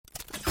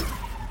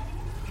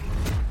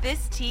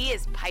This tea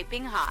is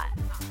piping hot.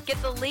 Get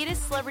the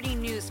latest celebrity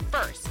news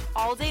first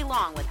all day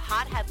long with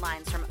hot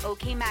headlines from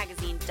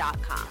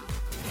okmagazine.com.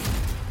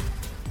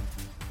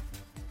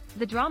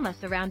 The drama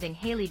surrounding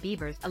Hailey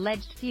Bieber's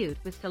alleged feud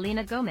with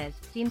Selena Gomez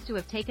seems to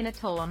have taken a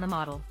toll on the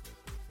model.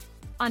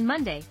 On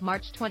Monday,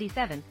 March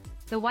 27,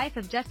 the wife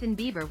of Justin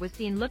Bieber was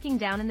seen looking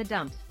down in the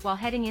dumps while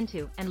heading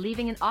into and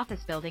leaving an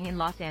office building in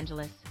Los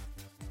Angeles.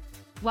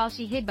 While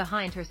she hid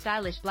behind her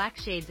stylish black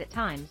shades at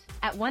times,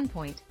 at one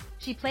point,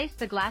 she placed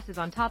the glasses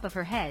on top of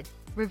her head,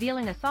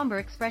 revealing a somber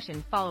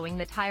expression following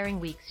the tiring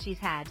weeks she's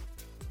had.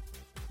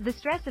 The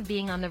stress of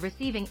being on the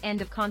receiving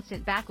end of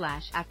constant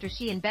backlash after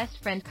she and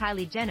best friend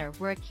Kylie Jenner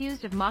were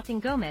accused of mocking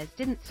Gomez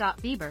didn't stop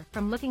Bieber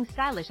from looking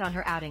stylish on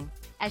her outing,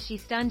 as she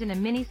stunned in a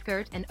mini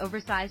skirt and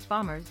oversized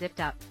bomber zipped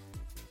up.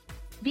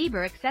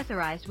 Bieber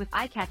accessorized with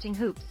eye-catching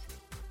hoops.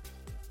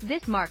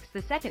 This marks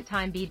the second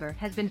time Bieber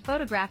has been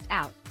photographed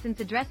out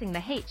since addressing the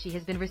hate she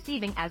has been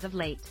receiving as of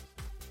late.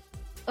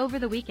 Over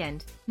the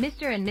weekend,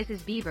 Mr. and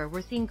Mrs. Bieber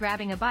were seen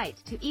grabbing a bite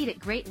to eat at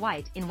Great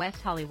White in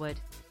West Hollywood.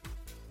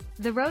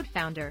 The road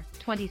founder,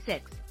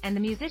 26, and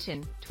the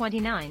musician,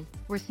 29,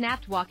 were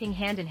snapped walking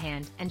hand in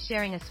hand and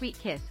sharing a sweet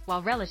kiss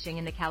while relishing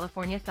in the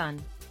California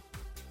sun.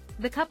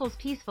 The couple's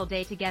peaceful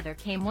day together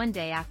came one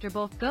day after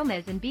both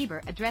Gomez and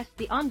Bieber addressed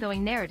the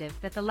ongoing narrative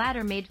that the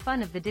latter made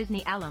fun of the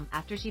Disney alum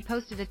after she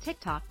posted a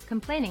TikTok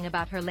complaining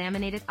about her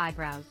laminated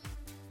eyebrows.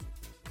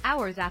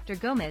 Hours after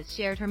Gomez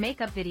shared her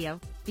makeup video,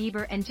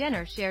 Bieber and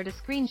Jenner shared a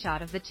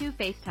screenshot of the two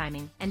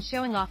FaceTiming and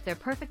showing off their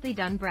perfectly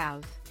done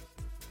brows.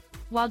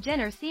 While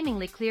Jenner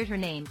seemingly cleared her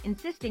name,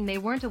 insisting they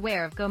weren't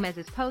aware of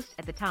Gomez's post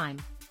at the time,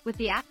 with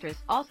the actress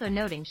also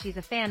noting she's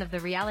a fan of the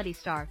reality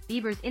star.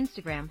 Bieber's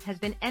Instagram has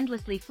been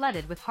endlessly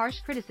flooded with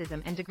harsh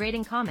criticism and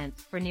degrading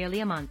comments for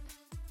nearly a month.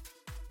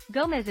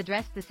 Gomez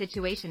addressed the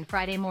situation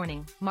Friday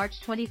morning,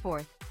 March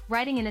 24,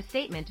 writing in a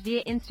statement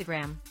via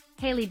Instagram,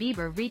 "Hailey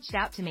Bieber reached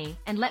out to me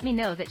and let me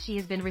know that she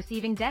has been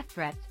receiving death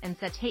threats and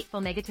such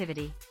hateful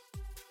negativity.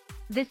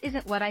 This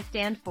isn't what I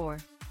stand for.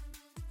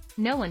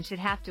 No one should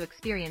have to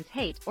experience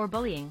hate or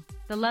bullying,"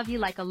 the Love You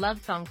Like a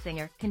Love Song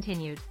singer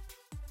continued.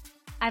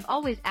 "I've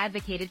always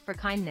advocated for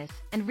kindness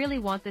and really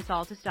want this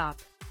all to stop."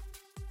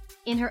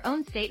 In her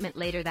own statement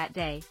later that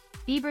day,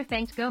 Bieber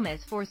thanked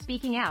Gomez for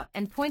speaking out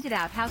and pointed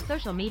out how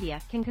social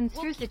media can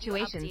construe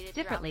situations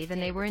differently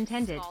than they were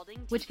intended,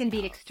 which can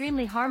be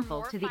extremely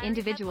harmful to the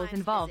individuals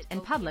involved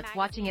and public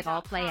watching it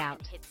all play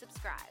out. Hit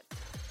subscribe.